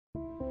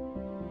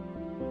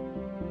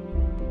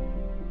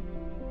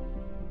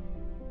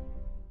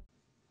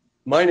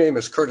My name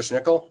is Curtis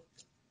Nickel.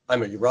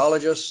 I'm a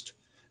urologist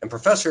and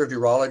professor of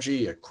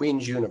urology at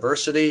Queen's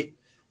University,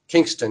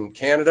 Kingston,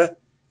 Canada,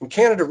 and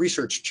Canada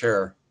Research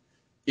Chair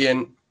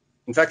in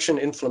infection,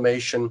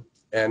 inflammation,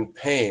 and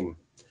pain.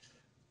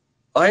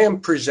 I am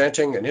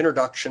presenting an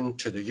introduction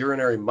to the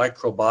urinary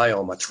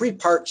microbiome, a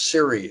three-part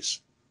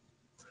series.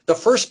 The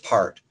first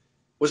part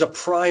was a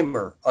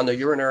primer on the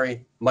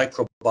urinary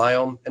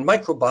microbiome and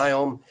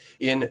microbiome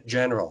in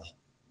general.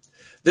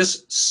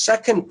 This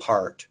second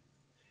part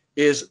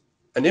is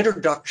an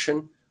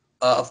introduction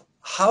of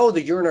how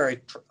the urinary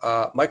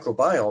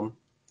microbiome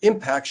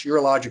impacts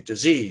urologic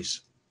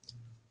disease.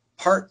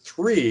 Part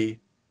 3,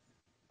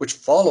 which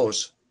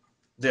follows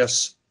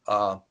this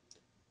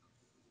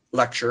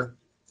lecture,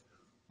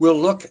 will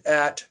look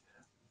at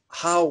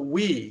how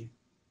we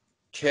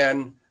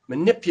can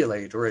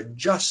manipulate or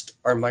adjust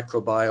our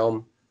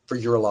microbiome for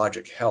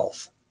urologic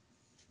health.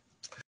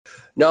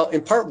 Now,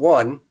 in part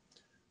 1,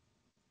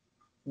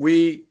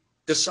 we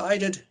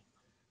decided,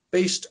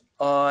 based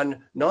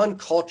on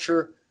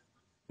non-culture,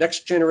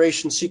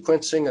 next-generation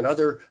sequencing, and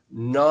other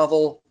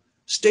novel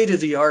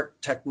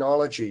state-of-the-art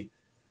technology,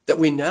 that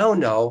we now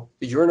know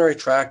the urinary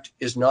tract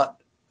is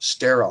not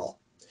sterile.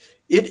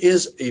 It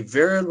is a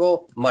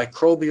veritable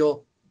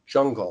microbial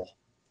jungle.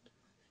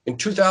 In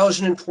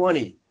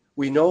 2020,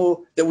 we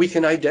know that we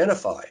can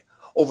identify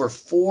over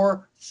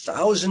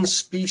 4,000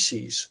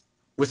 species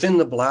within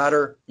the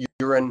bladder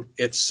urine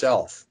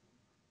itself.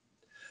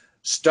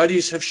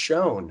 Studies have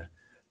shown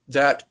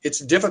that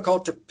it's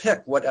difficult to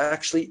pick what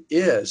actually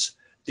is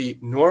the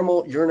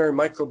normal urinary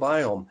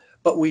microbiome,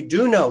 but we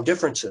do know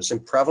differences in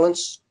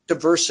prevalence,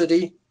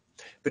 diversity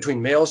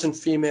between males and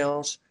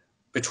females,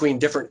 between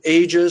different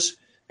ages,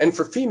 and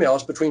for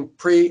females between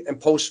pre and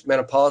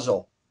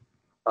post-menopausal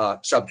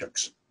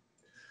subjects.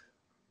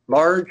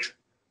 Large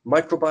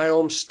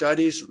microbiome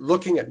studies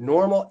looking at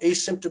normal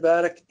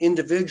asymptomatic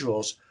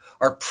individuals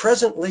are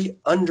presently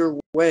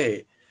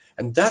underway,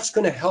 and that's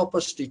going to help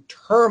us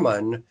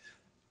determine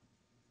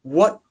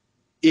what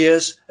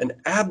is an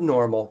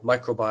abnormal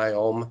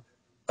microbiome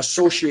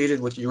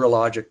associated with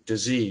urologic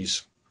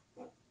disease.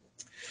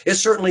 It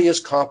certainly is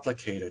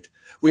complicated.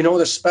 We know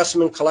the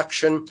specimen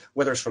collection,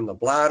 whether it's from the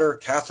bladder,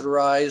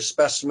 catheterized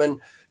specimen,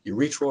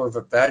 urethral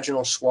or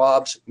vaginal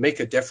swabs, make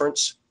a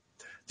difference.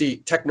 The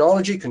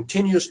technology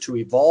continues to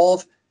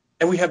evolve,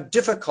 and we have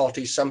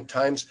difficulty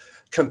sometimes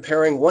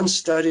comparing one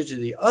study to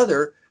the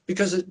other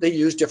because they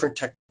use different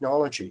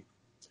technology.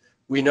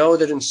 We know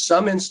that in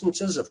some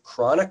instances of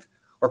chronic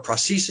or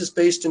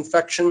prosthesis-based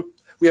infection,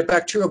 we have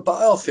bacterial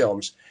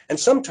biofilms, and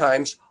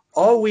sometimes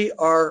all we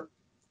are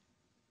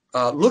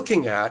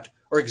looking at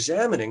or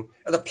examining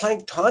are the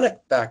planktonic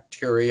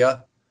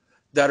bacteria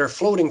that are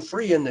floating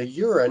free in the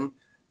urine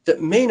that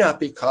may not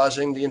be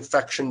causing the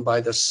infection by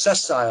the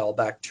sessile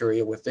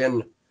bacteria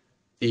within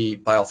the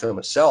biofilm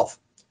itself.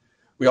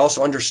 We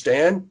also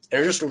understand and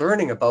are just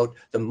learning about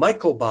the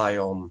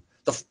microbiome,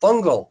 the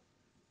fungal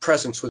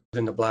presence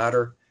within the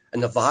bladder,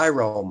 and the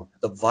virome,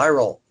 the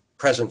viral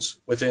presence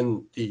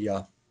within the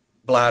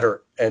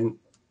bladder and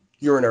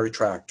urinary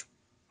tract.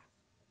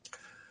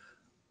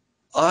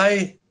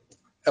 I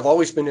have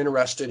always been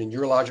interested in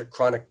urologic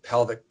chronic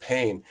pelvic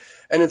pain,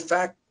 and in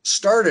fact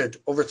started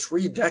over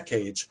 3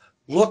 decades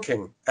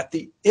looking at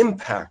the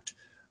impact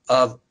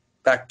of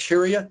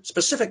bacteria,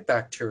 specific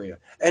bacteria,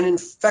 and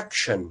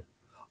infection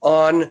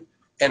on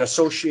and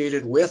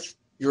associated with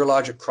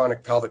urologic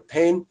chronic pelvic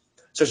pain,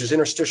 such as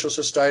interstitial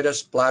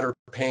cystitis, bladder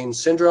pain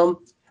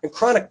syndrome, and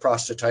chronic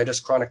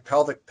prostatitis, chronic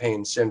pelvic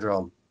pain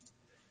syndrome.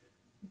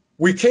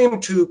 We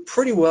came to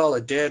pretty well a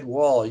dead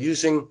wall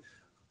using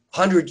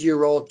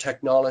 100-year-old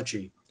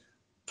technology,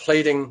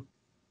 plating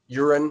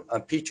urine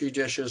on petri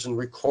dishes and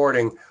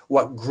recording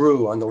what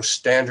grew on those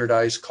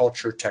standardized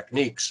culture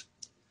techniques.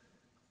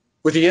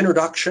 With the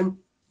introduction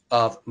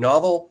of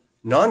novel,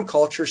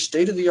 non-culture,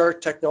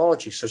 state-of-the-art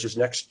technology such as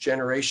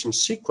next-generation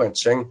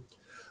sequencing,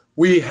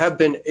 we have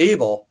been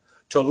able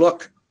to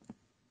look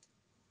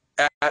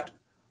at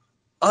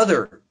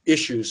other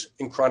issues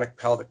in chronic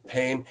pelvic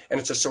pain and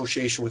its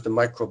association with the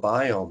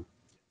microbiome.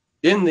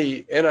 In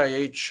the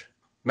NIH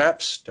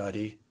MAP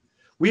study,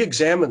 we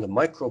examined the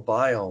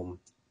microbiome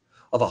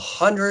of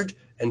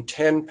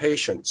 110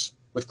 patients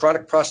with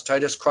chronic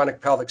prostatitis,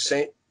 chronic pelvic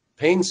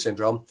pain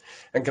syndrome,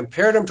 and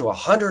compared them to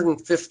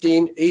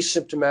 115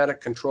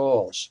 asymptomatic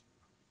controls.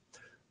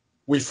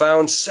 We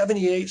found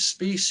 78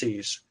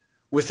 species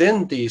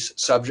within these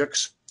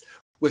subjects,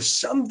 with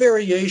some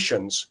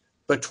variations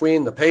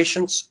between the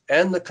patients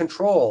and the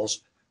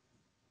controls,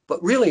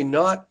 but really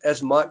not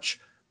as much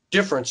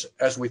difference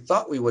as we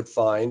thought we would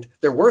find.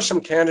 There were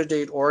some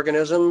candidate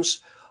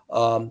organisms,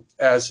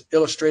 as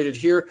illustrated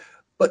here,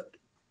 but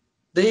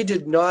they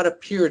did not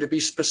appear to be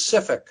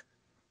specific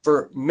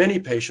for many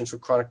patients with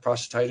chronic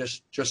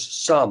prostatitis,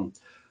 just some.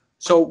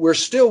 So we're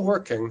still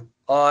working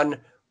on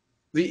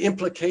the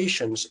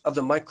implications of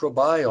the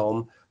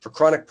microbiome for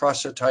chronic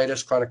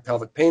prostatitis, chronic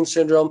pelvic pain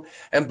syndrome,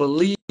 and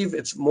believe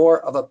it's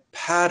more of a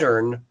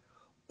pattern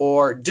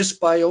or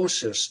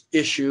dysbiosis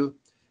issue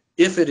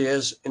if it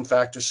is in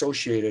fact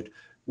associated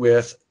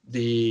with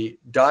the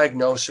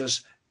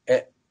diagnosis,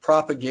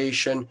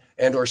 propagation,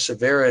 and or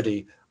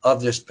severity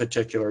of this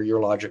particular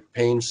urologic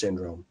pain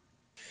syndrome.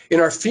 In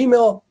our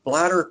female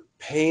bladder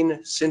pain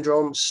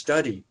syndrome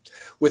study,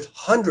 with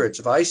hundreds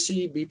of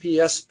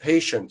IC-BPS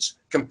patients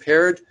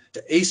compared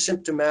to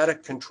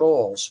asymptomatic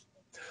controls,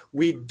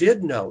 we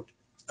did note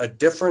a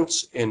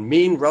difference in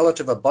mean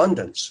relative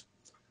abundance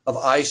of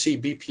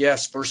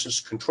IC-BPS versus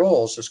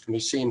controls, as can be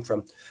seen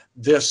from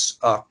this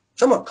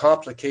somewhat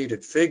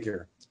complicated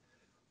figure.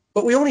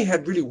 But we only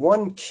had really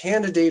one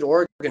candidate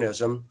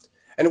organism,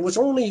 and it was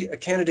only a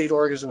candidate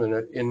organism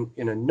in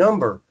a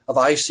number of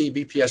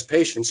IC-BPS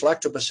patients,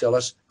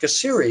 Lactobacillus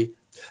gasseri,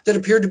 that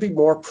appeared to be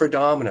more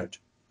predominant.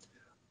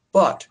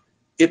 But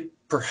it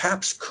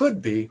perhaps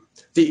could be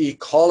the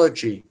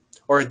ecology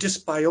or a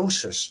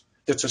dysbiosis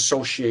that's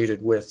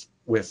associated with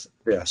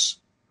this.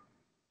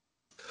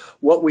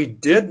 What we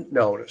did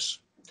notice,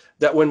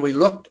 that when we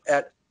looked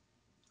at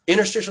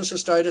interstitial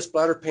cystitis,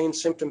 bladder pain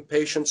symptom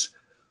patients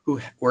who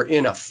were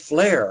in a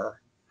flare,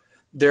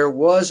 there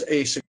was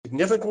a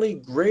significantly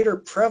greater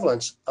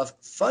prevalence of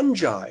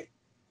fungi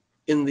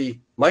in the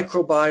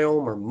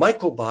microbiome or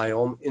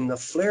mycobiome in the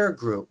flare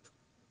group.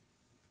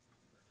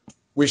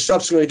 We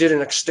subsequently did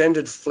an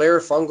extended flare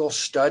fungal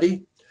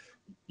study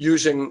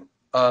using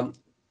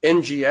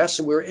NGS,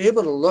 and we were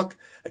able to look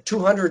at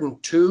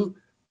 202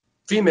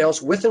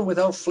 females with and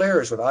without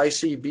flares with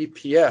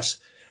IC-BPS,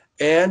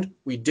 and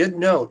we did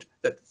note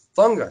that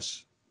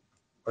fungus,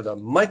 or the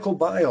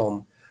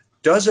microbiome,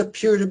 does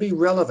appear to be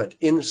relevant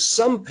in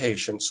some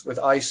patients with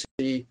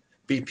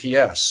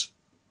IC-BPS.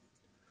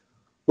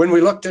 When we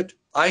looked at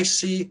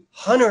IC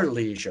Hunner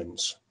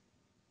lesions,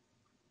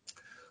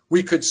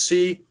 we could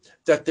see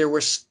that there were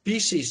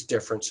species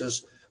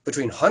differences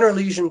between Hunner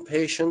lesion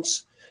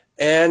patients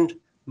and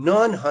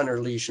non-Hunner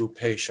lesion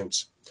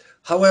patients.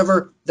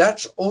 However,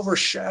 that's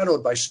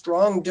overshadowed by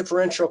strong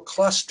differential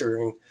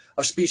clustering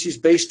of species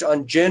based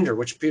on gender,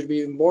 which appear to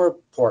be more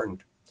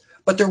important.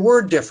 But there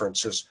were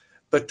differences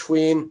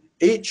between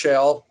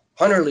HL,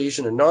 Hunner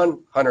lesion, and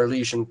non-Hunner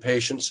lesion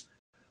patients,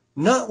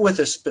 not with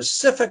a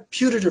specific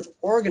putative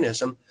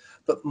organism,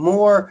 but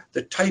more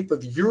the type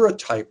of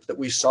urotype that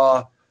we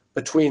saw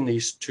between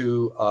these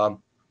two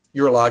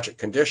urologic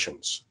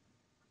conditions.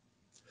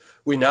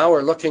 We now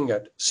are looking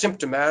at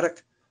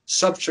symptomatic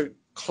substrate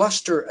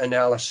cluster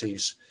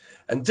analyses,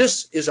 and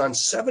this is on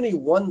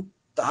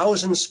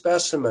 71,000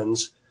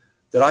 specimens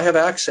that I have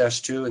access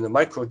to in the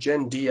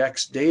Microgen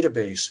DX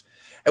database.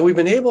 And we've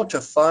been able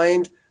to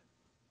find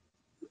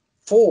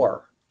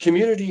 4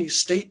 community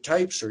state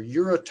types or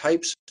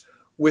urotypes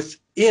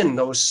within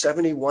those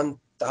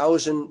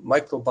 71,000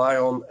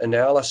 microbiome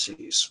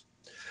analyses.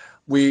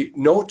 We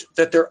note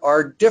that there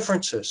are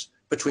differences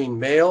between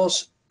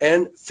males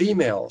and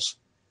females.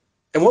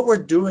 And what we're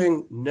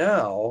doing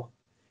now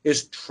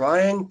is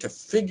trying to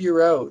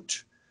figure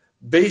out,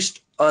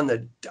 based on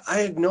the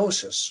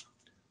diagnosis,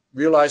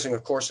 realizing,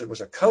 of course, it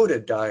was a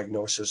coded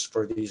diagnosis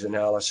for these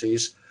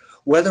analyses,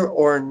 whether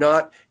or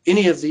not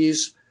any of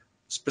these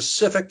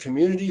specific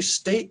community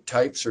state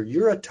types or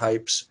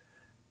urotypes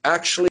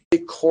actually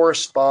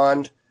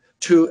correspond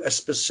to a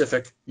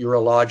specific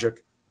urologic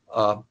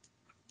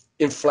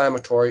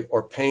inflammatory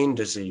or pain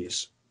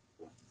disease.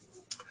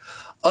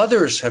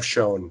 Others have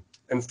shown,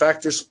 in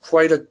fact, there's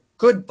quite a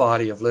good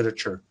body of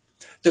literature,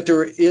 that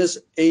there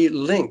is a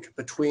link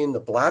between the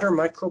bladder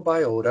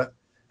microbiota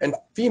and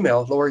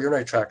female lower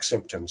urinary tract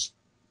symptoms.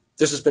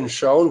 This has been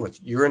shown with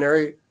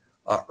urinary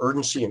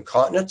urgency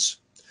incontinence,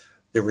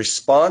 the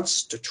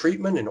response to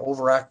treatment in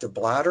overactive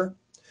bladder,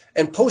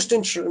 and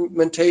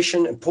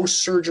post-instrumentation and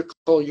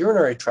post-surgical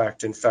urinary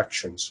tract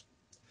infections.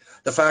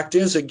 The fact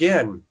is,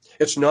 again,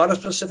 it's not a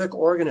specific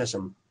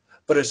organism,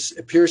 but it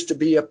appears to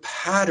be a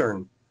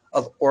pattern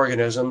of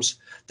organisms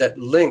that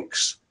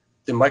links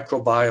the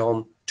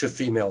microbiome to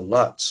female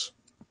LUTS.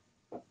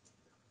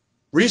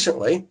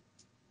 Recently,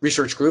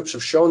 research groups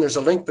have shown there's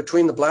a link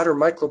between the bladder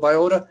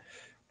microbiota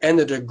and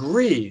the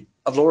degree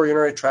of lower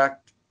urinary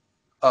tract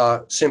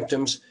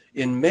symptoms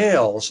in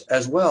males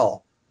as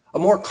well. A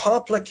more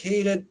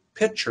complicated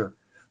picture,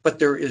 but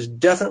there is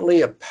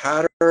definitely a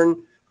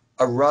pattern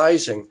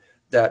arising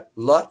that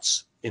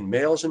LUTS in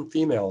males and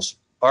females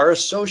are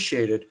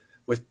associated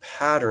with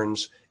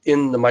patterns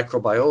in the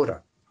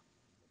microbiota.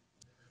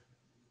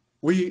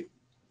 We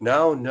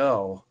now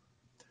know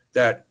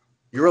that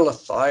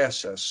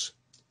urolithiasis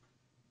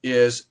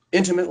is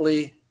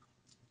intimately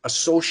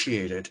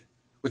associated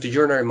with the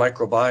urinary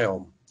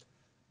microbiome.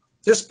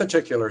 This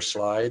particular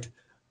slide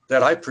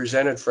that I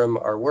presented from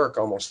our work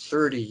almost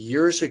 30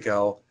 years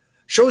ago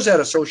shows that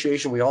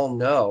association we all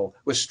know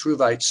with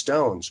struvite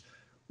stones,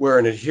 where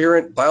an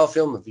adherent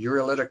biofilm of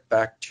urolytic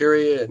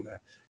bacteria in the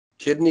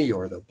kidney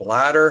or the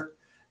bladder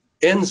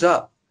ends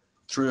up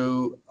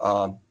through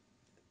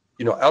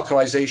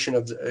alkalization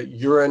of the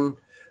urine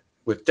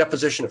with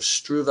deposition of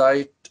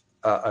struvite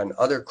and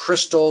other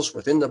crystals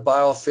within the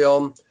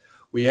biofilm.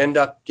 We end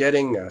up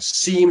getting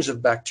seams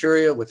of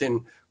bacteria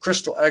within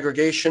crystal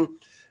aggregation,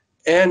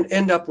 and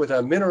end up with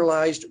a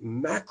mineralized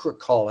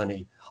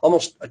macrocolony,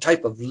 almost a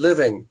type of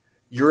living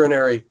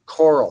urinary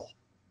coral.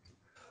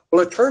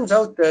 Well, it turns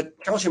out that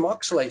calcium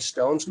oxalate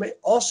stones may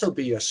also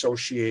be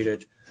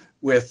associated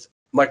with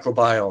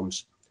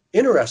microbiomes.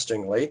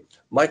 Interestingly,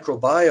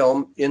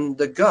 microbiome in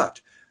the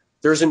gut.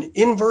 There's an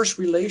inverse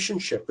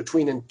relationship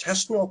between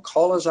intestinal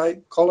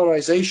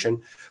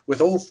colonization with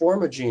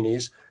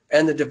oophorinogenies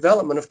and the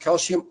development of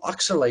calcium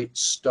oxalate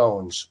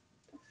stones.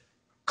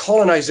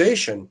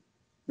 Colonization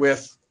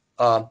with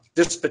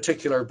this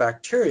particular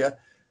bacteria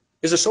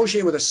is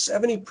associated with a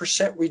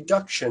 70%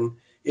 reduction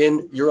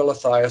in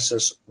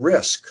urolithiasis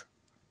risk.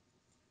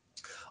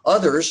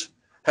 Others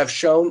have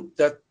shown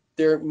that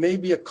there may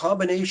be a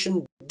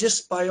combination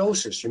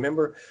dysbiosis.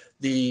 Remember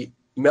the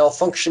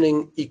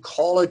malfunctioning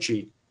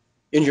ecology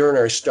in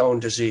urinary stone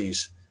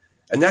disease.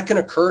 And that can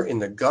occur in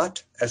the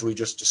gut, as we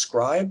just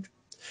described.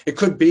 It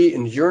could be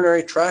in the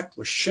urinary tract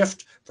with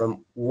shift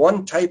from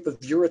one type of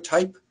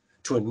urotype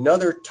to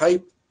another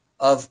type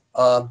of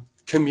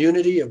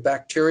community of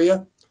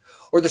bacteria.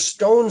 Or the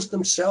stones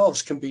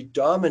themselves can be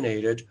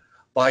dominated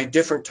by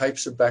different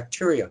types of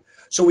bacteria.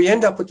 So we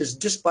end up with this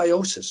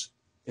dysbiosis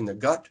in the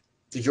gut,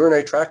 the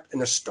urinary tract,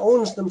 and the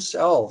stones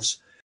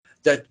themselves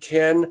that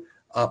can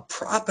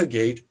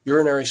propagate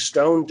urinary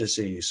stone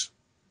disease.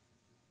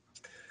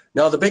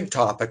 Now, the big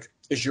topic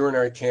is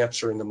urinary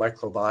cancer in the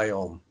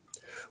microbiome.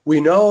 We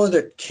know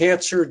that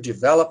cancer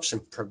develops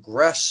and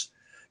progresses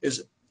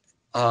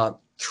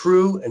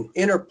through an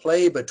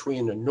interplay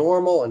between the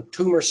normal and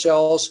tumor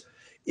cells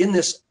in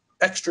this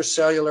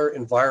extracellular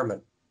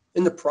environment,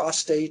 in the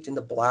prostate, in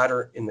the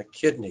bladder, in the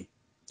kidney.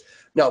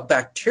 Now,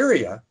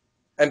 bacteria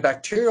and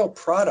bacterial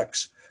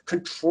products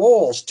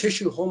controls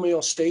tissue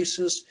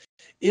homeostasis,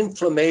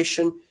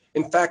 inflammation,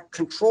 in fact,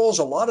 controls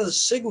a lot of the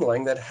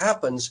signaling that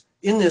happens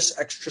in this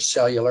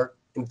extracellular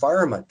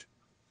environment.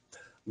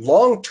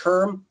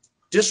 Long-term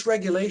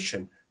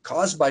dysregulation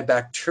caused by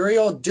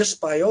bacterial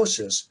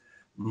dysbiosis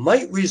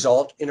might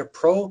result in a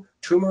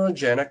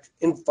pro-tumorigenic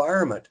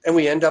environment, and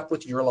we end up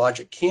with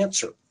urologic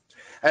cancer.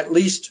 At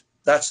least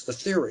that's the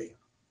theory.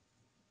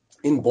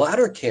 In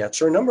bladder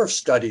cancer, a number of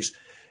studies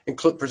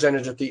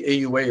presented at the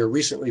AUA or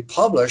recently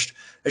published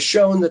has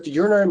shown that the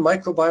urinary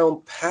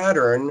microbiome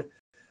pattern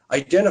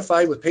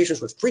identified with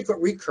patients with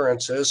frequent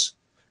recurrences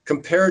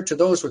compared to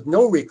those with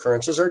no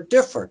recurrences are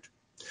different,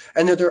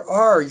 and that there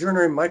are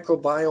urinary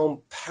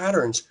microbiome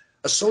patterns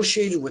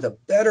associated with a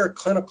better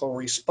clinical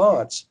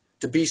response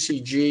to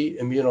BCG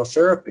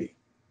immunotherapy.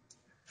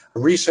 A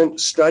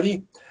recent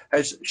study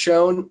has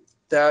shown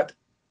that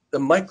the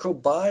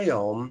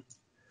microbiome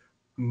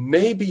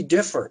may be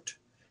different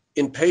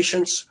in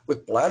patients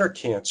with bladder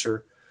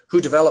cancer who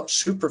develop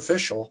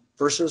superficial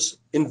versus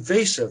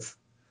invasive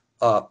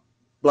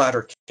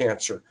bladder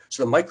cancer.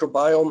 So the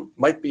microbiome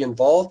might be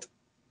involved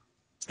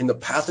in the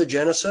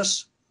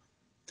pathogenesis,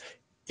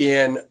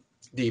 in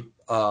the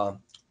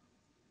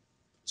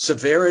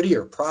severity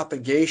or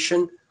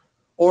propagation,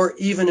 or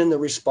even in the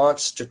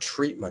response to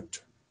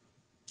treatment.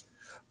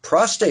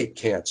 Prostate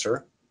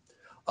cancer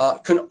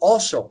can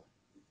also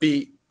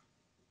be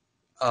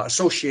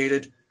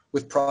associated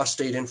with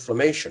prostate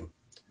inflammation.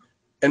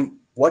 And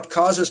what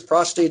causes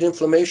prostate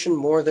inflammation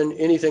more than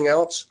anything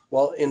else?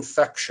 Well,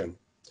 infection.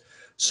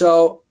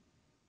 So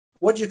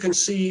what you can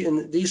see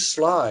in these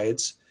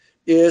slides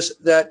is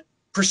that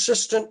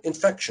persistent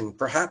infection,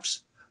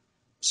 perhaps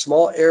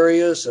small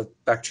areas of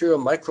bacterial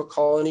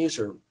microcolonies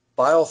or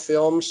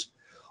biofilms,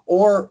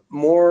 or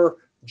more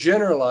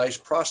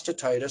generalized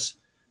prostatitis,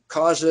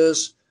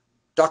 causes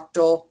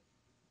ductal,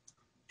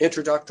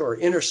 intraductal, or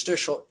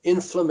interstitial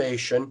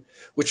inflammation,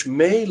 which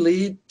may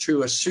lead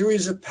to a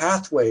series of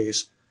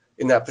pathways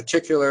in that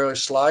particular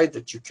slide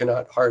that you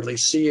cannot hardly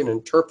see and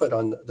interpret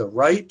on the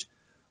right.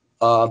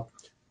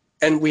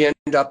 And we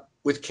end up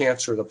with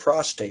cancer of the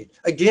prostate.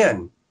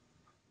 Again,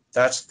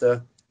 that's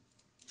the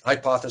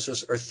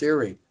hypothesis or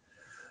theory.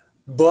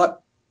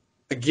 But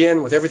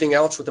again, with everything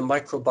else with the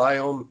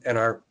microbiome and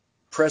our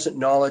present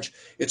knowledge,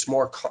 it's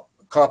more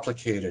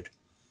complicated.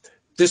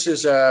 This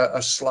is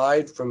a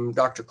slide from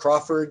Dr.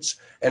 Crawford's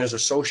and his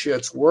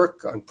associates'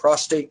 work on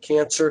prostate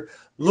cancer,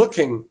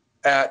 looking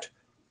at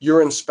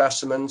urine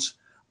specimens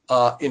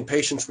in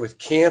patients with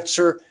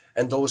cancer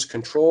and those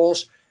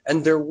controls.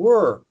 And there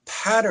were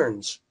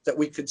patterns that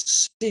we could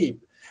see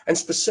and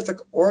specific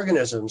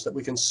organisms that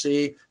we can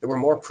see that were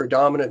more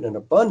predominant and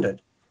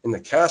abundant in the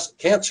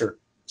cancer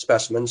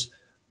specimens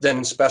than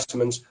in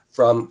specimens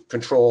from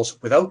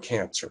controls without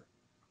cancer.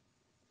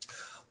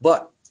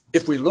 But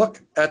if we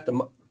look at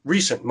the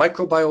recent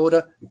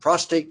microbiota and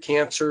prostate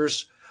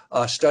cancers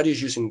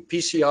studies using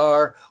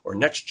PCR or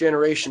next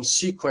generation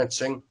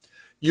sequencing,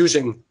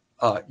 using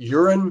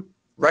urine,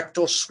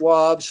 rectal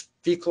swabs,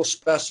 fecal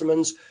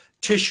specimens,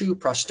 tissue,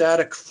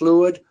 prostatic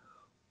fluid,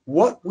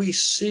 what we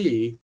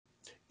see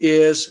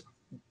is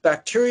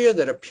bacteria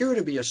that appear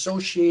to be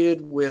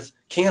associated with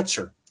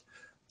cancer.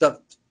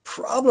 The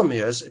problem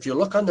is, if you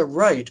look on the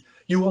right,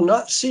 you will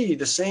not see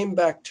the same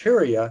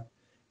bacteria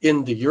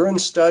in the urine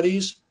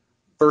studies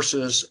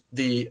versus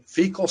the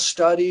fecal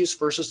studies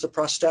versus the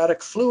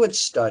prostatic fluid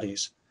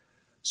studies.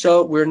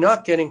 So we're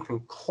not getting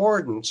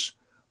concordance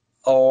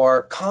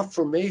or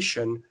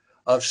confirmation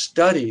of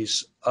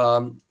studies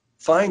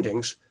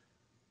findings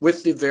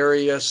with the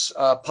various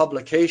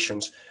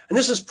publications. And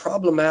this is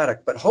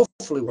problematic, but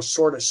hopefully will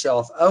sort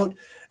itself out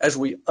as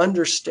we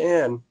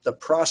understand the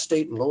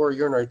prostate and lower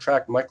urinary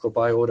tract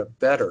microbiota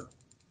better.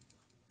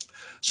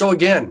 So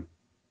again,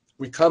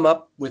 we come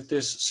up with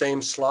this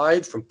same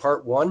slide from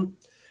part 1.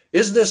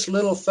 Is this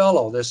little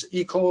fellow, this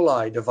E.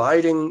 coli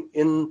dividing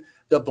in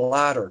the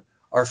bladder,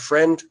 our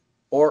friend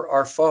or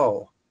our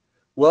foe?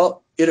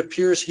 Well, it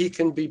appears he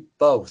can be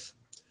both.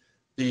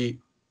 The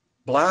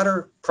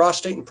bladder,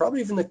 prostate, and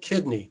probably even the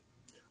kidney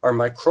are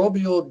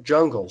microbial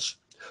jungles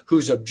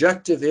whose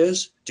objective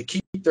is to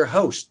keep their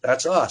host,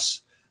 that's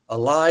us,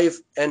 alive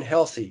and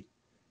healthy.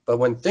 But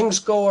when things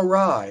go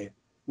awry,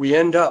 we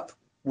end up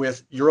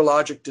with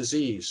urologic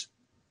disease,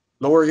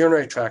 lower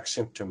urinary tract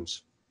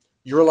symptoms,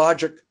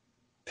 urologic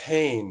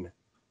pain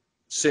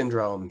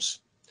syndromes,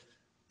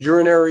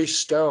 urinary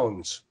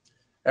stones,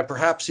 and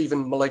perhaps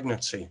even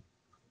malignancy.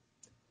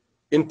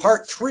 In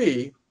part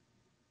 3,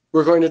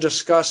 we're going to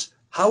discuss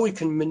how we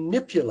can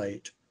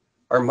manipulate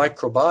our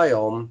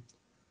microbiome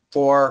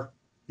for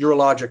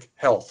urologic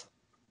health.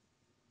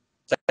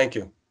 Thank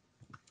you.